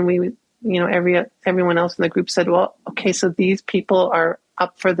then we, everyone else in the group said, well, okay, so these people are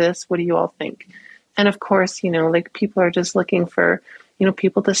up for this. What do you all think? And of course, people are just looking for,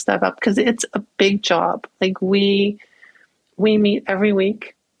 people to step up, because it's a big job. Like we meet every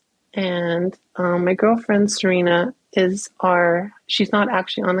week, and my girlfriend Serena she's not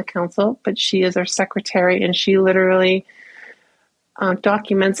actually on the council, but she is our secretary, and she literally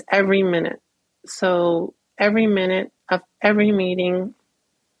documents every minute. So every minute of every meeting,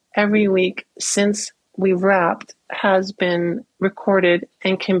 every week since we've wrapped has been recorded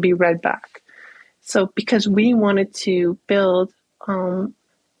and can be read back. So because we wanted to build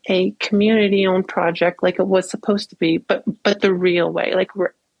a community-owned project like it was supposed to be, but the real way, like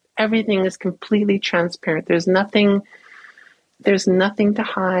everything is completely transparent. There's nothing to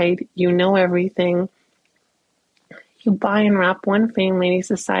hide. Everything. You buy and wrap one Fame Lady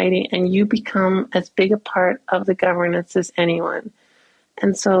Society, and you become as big a part of the governance as anyone.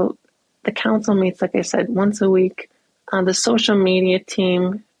 And so the council meets, like I said, once a week. The social media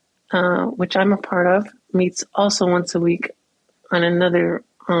team, which I'm a part of, meets also once a week on another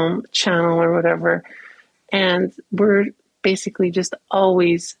channel or whatever. And we're basically just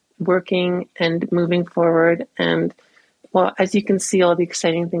always working and moving forward. And well, as you can see, all the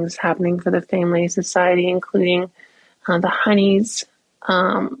exciting things happening for the Fame Lady Society, including the Honeys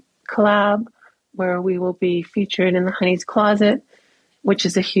collab, where we will be featured in the Honeys Closet, which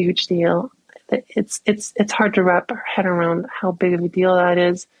is a huge deal. It's hard to wrap our head around how big of a deal that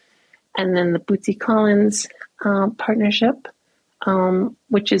is. And then the Bootsy Collins partnership,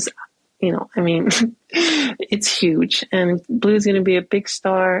 which is, it's huge. And Blue's going to be a big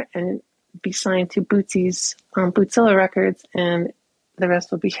star and be signed to Bootsy's Bootzilla Records, and the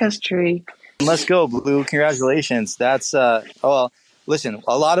rest will be history. Let's go, Blue. Congratulations. That's, listen,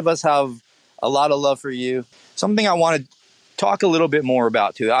 a lot of us have a lot of love for you. Something I want to talk a little bit more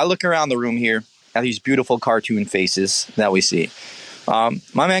about, too. I look around the room here at these beautiful cartoon faces that we see. My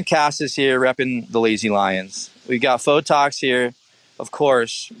man Cass is here repping the Lazy Lions. We got Photox here. Of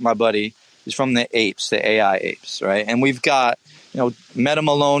course, my buddy is from the Apes, the AI Apes, right? And we've got, Meta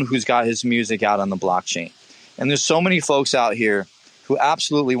Malone, who's got his music out on the blockchain. And there's so many folks out here who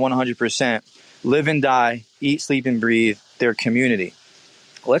absolutely 100% live and die, eat, sleep, and breathe their community.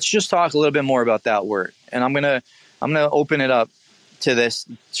 Let's just talk a little bit more about that word. And I'm gonna open it up to this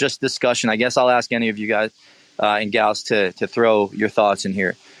just discussion. I guess I'll ask any of you guys and gals to throw your thoughts in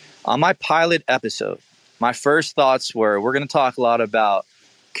here. On my pilot episode, my first thoughts were, we're going to talk a lot about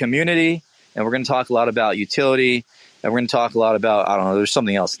community, and we're going to talk a lot about utility, And we're going to talk a lot about, I don't know, there's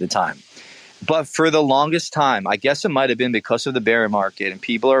something else at the time. But for the longest time, I guess it might have been because of the bear market and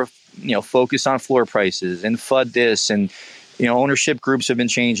people are, focused on floor prices and FUD this and, ownership groups have been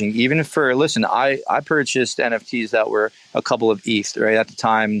changing. Even for, listen, I purchased NFTs that were a couple of ETH, right, at the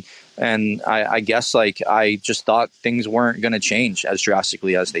time. And I guess I just thought things weren't going to change as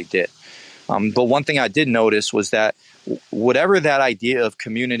drastically as they did. But one thing I did notice was that whatever that idea of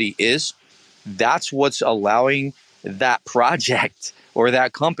community is, that's what's allowing that project or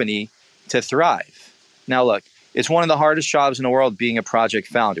that company to thrive. Now, look, it's one of the hardest jobs in the world being a project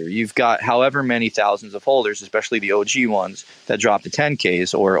founder. You've got however many thousands of holders, especially the OG ones that drop to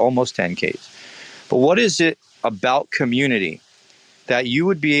 10Ks or almost 10Ks. But what is it about community that you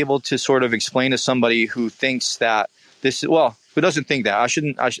would be able to sort of explain to somebody who thinks that this is, well, who doesn't think that?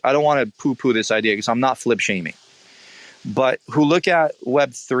 I don't want to poo-poo this idea because I'm not flip shaming. But who look at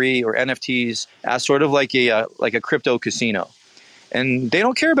Web3 or NFTs as sort of like a crypto casino. And they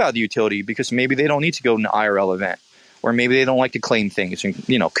don't care about the utility because maybe they don't need to go to an IRL event, or maybe they don't like to claim things and,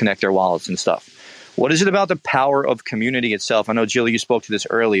 connect their wallets and stuff. What is it about the power of community itself? I know, Jill, you spoke to this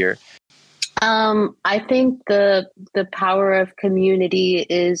earlier. I think the power of community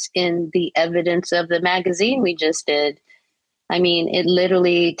is in the evidence of the magazine we just did. I mean, it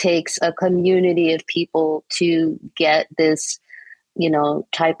literally takes a community of people to get this,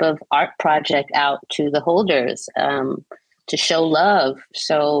 type of art project out to the holders, to show love.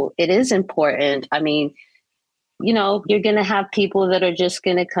 So it is important. I mean, you're going to have people that are just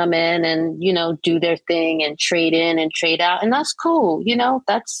going to come in and, do their thing and trade in and trade out. And that's cool.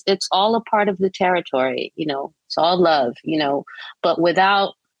 It's all a part of the territory. It's all love, but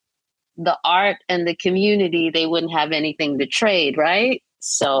without the art and the community, they wouldn't have anything to trade. Right.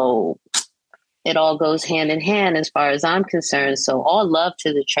 So it all goes hand in hand as far as I'm concerned. So all love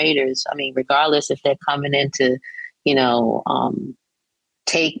to the traders. I mean, regardless if they're coming into,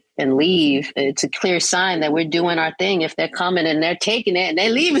 take and leave, it's a clear sign that we're doing our thing. If they're coming and they're taking it and they're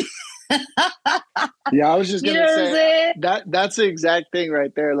leaving. Yeah, I was just going to say that's the exact thing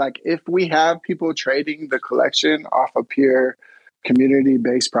right there. Like if we have people trading the collection off a pure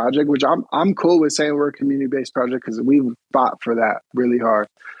community-based project, which I'm cool with saying we're a community-based project because we fought for that really hard.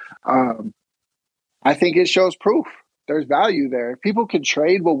 I think it shows proof. There's value there. If people can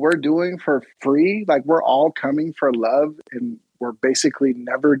trade what we're doing for free, like we're all coming for love and we're basically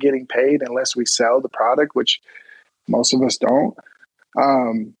never getting paid unless we sell the product, which most of us don't.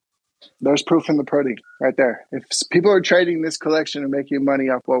 There's proof in the pudding right there. If people are trading this collection and making money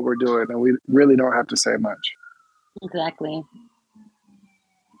off what we're doing, then we really don't have to say much. Exactly.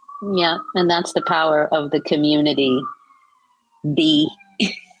 Yeah, and that's the power of the community.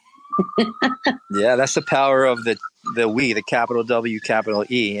 Yeah, that's the power of the we, the capital W, capital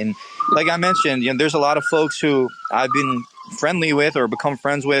E. And like I mentioned, there's a lot of folks who I've been friendly with or become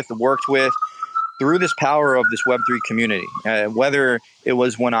friends with, worked with through this power of this Web3 community. Whether it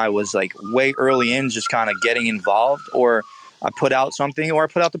was when I was like way early in, just kind of getting involved, or I put out something, or I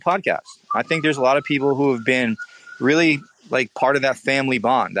put out the podcast. I think there's a lot of people who have been really like part of that family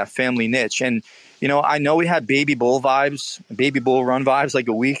bond, that family niche. And I know we had baby bull run vibes like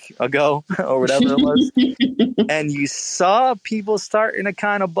a week ago or whatever it was. And you saw people starting to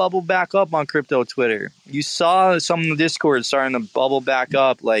kind of bubble back up on crypto Twitter. You saw some of the Discord starting to bubble back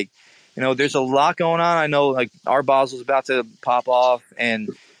up. Like, there's a lot going on. I know like our Basel's about to pop off, and,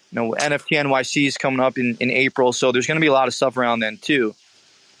 NFT NYC is coming up in April. So there's going to be a lot of stuff around then too.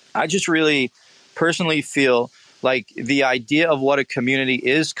 I just really personally feel like the idea of what a community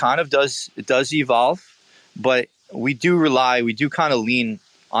is kind of does evolve, but we do kind of lean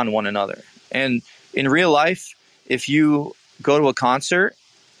on one another. And in real life, if you go to a concert,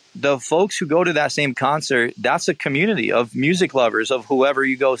 the folks who go to that same concert, that's a community of music lovers of whoever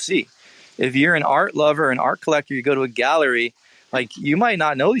you go see. If you're an art lover, an art collector, you go to a gallery, like you might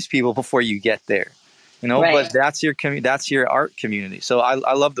not know these people before you get there, right. But that's your art community. So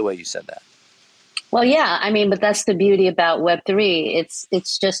I love the way you said that. Well, yeah, I mean, but that's the beauty about Web3.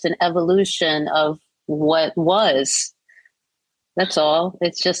 It's just an evolution of what was. That's all.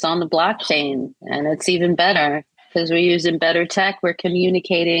 It's just on the blockchain, and it's even better because we're using better tech. We're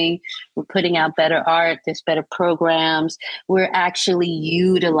communicating. We're putting out better art. There's better programs. We're actually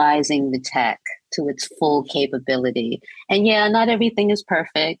utilizing the tech to its full capability. And yeah, not everything is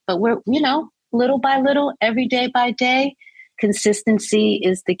perfect, but we're, little by little, every day by day, consistency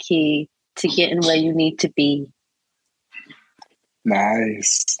is the key to getting where you need to be.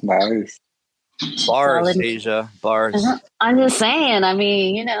 Nice. Bars, Asia, bars. I'm just saying, I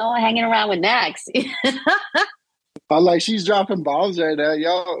mean, hanging around with Nax. I'm like, she's dropping bombs right now.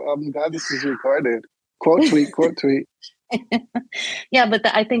 Yo, I'm glad this is recorded. Quote tweet. Yeah, but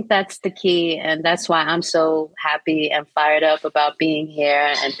I think that's the key. And that's why I'm so happy and fired up about being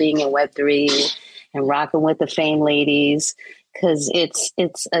here and being in Web3 and rocking with the Fame ladies. Because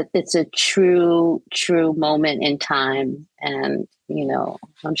it's a true moment in time. And, you know,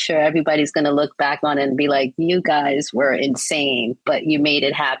 I'm sure everybody's going to look back on it and be like, you guys were insane, but you made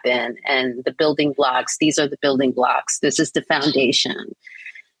it happen. And the building blocks, these are the building blocks. This is the foundation.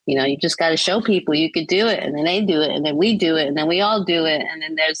 You know, you just got to show people you could do it, and then they do it, and then we do it, and then we all do it. And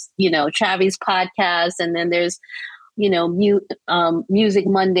then there's, you know, Travis podcast, and then there's, you know, Music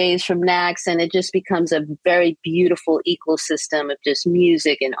Mondays from Nax, and it just becomes a very beautiful ecosystem of just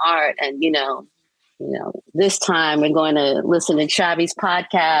music and art. And, you know, this time we're going to listen to Travis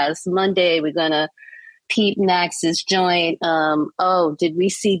podcast. Monday, we're going to peep Nax's joint. Did we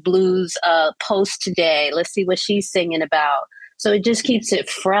see Blue's post today? Let's see what she's singing about. So it just keeps it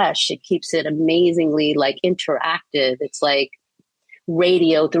fresh. It keeps it amazingly like interactive. It's like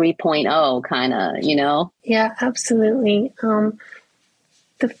radio 3.0 kind of, you know? Yeah, absolutely.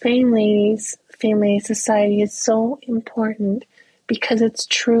 The Fame Lady Society is so important because it's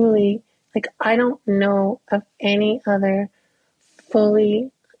truly like, I don't know of any other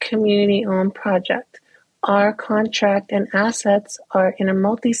fully community-owned project. Our contract and assets are in a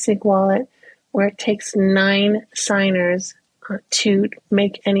multi-sig wallet where it takes 9 signers to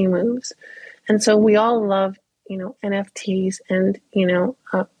make any moves. And so we all love, you know, NFTs and, you know,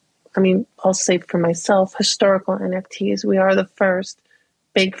 I'll say for myself, historical NFTs. We are the first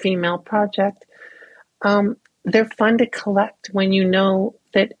big female project. They're fun to collect when you know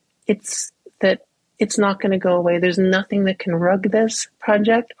that it's not going to go away. There's nothing that can rug this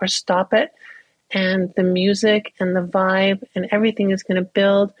project or stop it. And the music and the vibe and everything is going to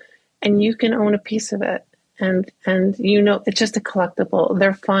build, and you can own a piece of it. And you know, it's just a collectible.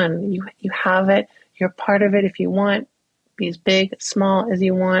 They're fun. You have it. You're part of it if you want. Be as big, small as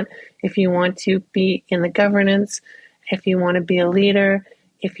you want. If you want to be in the governance, if you want to be a leader,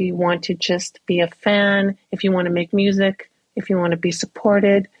 if you want to just be a fan, if you want to make music, if you want to be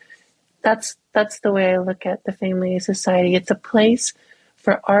supported. That's the way I look at the Fame Lady Society. It's a place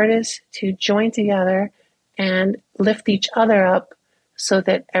for artists to join together and lift each other up, so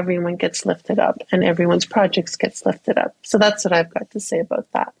that everyone gets lifted up and everyone's projects gets lifted up. So that's what I've got to say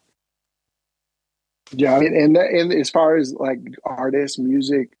about that. Yeah, and as far as like artists,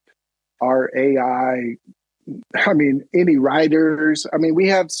 music, art, AI, any writers, we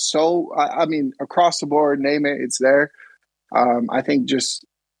have across the board, name it, it's there. I think just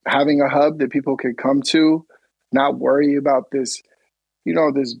having a hub that people can come to, not worry about this,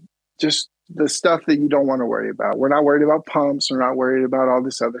 just the stuff that you don't want to worry about. We're not worried about pumps. We're not worried about all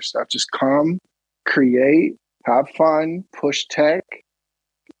this other stuff. Just come, create, have fun, push tech,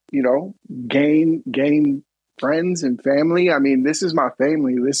 gain friends and family. This is my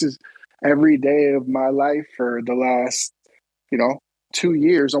family. This is every day of my life for the last, 2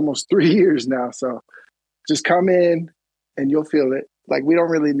 years, almost 3 years now. So just come in and you'll feel it. Like, we don't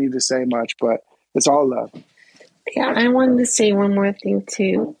really need to say much, but it's all love. Yeah, I wanted to say one more thing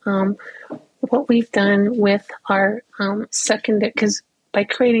too. What we've done with our secondary, because by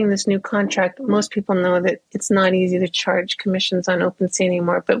creating this new contract, most people know that it's not easy to charge commissions on OpenSea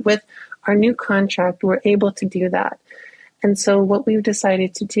anymore. But with our new contract, we're able to do that. And so what we've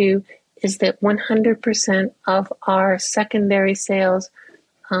decided to do is that 100% of our secondary sales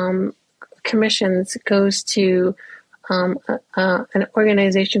commissions goes to an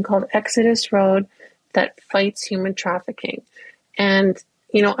organization called Exodus Road that fights human trafficking. And,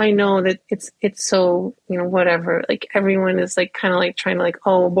 I know that it's so, whatever, like everyone is like kind of like trying to like,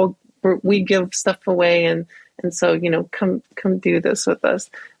 oh, well, we give stuff away. And so, come do this with us.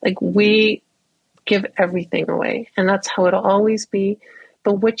 Like, we give everything away, and that's how it'll always be.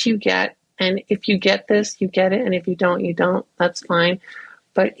 But what you get, and if you get this, you get it. And if you don't, you don't, that's fine.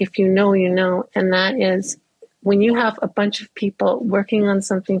 But if you know, and that is when you have a bunch of people working on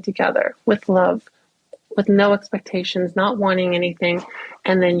something together with love, with no expectations, not wanting anything,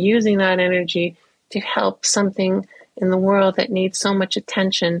 and then using that energy to help something in the world that needs so much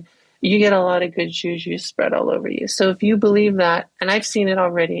attention, you get a lot of good juju spread all over you. So if you believe that, and I've seen it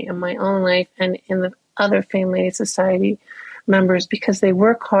already in my own life and in the other Fame Lady Society members, because they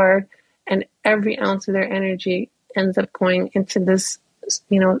work hard and every ounce of their energy ends up going into this,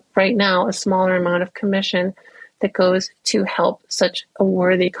 right now, a smaller amount of commission that goes to help such a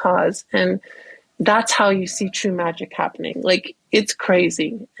worthy cause. And that's how you see true magic happening. Like, it's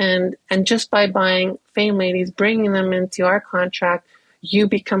crazy. And just by buying Fame Ladies, bringing them into our contract, you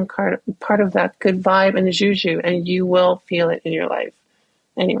become part of that good vibe and juju, and you will feel it in your life.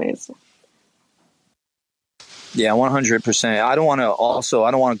 Anyways. Yeah, 100%. I don't want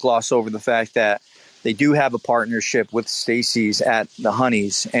to gloss over the fact that they do have a partnership with Stacey's at the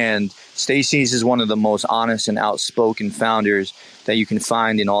Honeys, and Stacey's is one of the most honest and outspoken founders that you can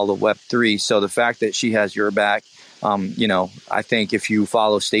find in all of Web3. So the fact that she has your back, I think if you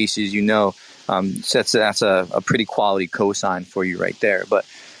follow Stacey's, that's a pretty quality cosign for you right there. But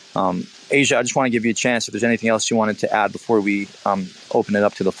Asia, I just want to give you a chance if there's anything else you wanted to add before we open it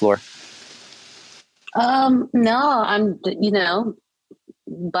up to the floor. No,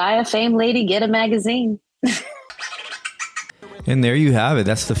 buy a Fame Lady, get a magazine. And there you have it.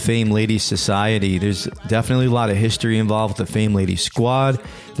 That's the Fame Ladies Society. There's definitely a lot of history involved with the Fame Ladies Squad,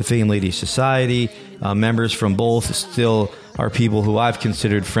 the Fame Ladies Society. Members from both still are people who I've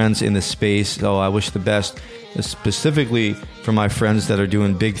considered friends in the space. So I wish the best, specifically for my friends that are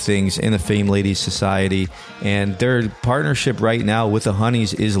doing big things in the Fame Ladies Society. And their partnership right now with the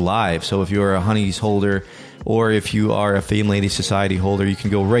Honeys is live. So if you're a Honeys holder, or if you are a Fame Ladies Society holder, you can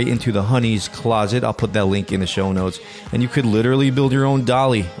go right into the Honeys closet. I'll put that link in the show notes. And you could literally build your own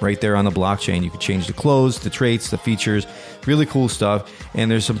dolly right there on the blockchain. You could change the clothes, the traits, the features. Really cool stuff. And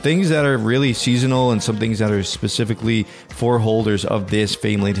there's some things that are really seasonal and some things that are specifically for holders of this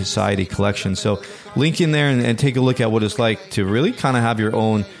Fame Ladies Society collection. So link in there and take a look at what it's like to really kind of have your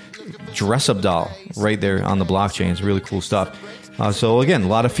own dress-up doll right there on the blockchain. It's really cool stuff. So again, a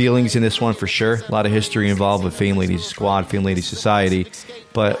lot of feelings in this one for sure. A lot of history involved with Fame Ladies Squad, Fame Ladies Society.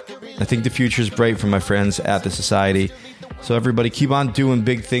 But I think the future is bright for my friends at the Society. So everybody keep on doing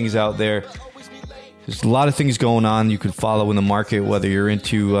big things out there. There's a lot of things going on you could follow in the market, whether you're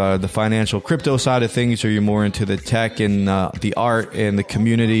into the financial crypto side of things or you're more into the tech and the art and the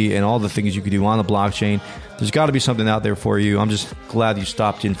community and all the things you could do on the blockchain. There's got to be something out there for you. I'm just glad you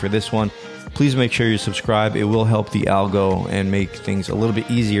stopped in for this one. Please make sure you subscribe. It will help the algo and make things a little bit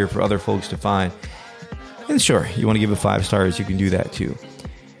easier for other folks to find. And sure, you want to give it 5 stars, you can do that too.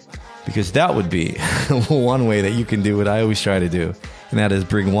 Because that would be one way that you can do what I always try to do. And that is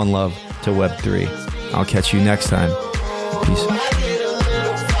bring one love to Web3. I'll catch you next time. Peace.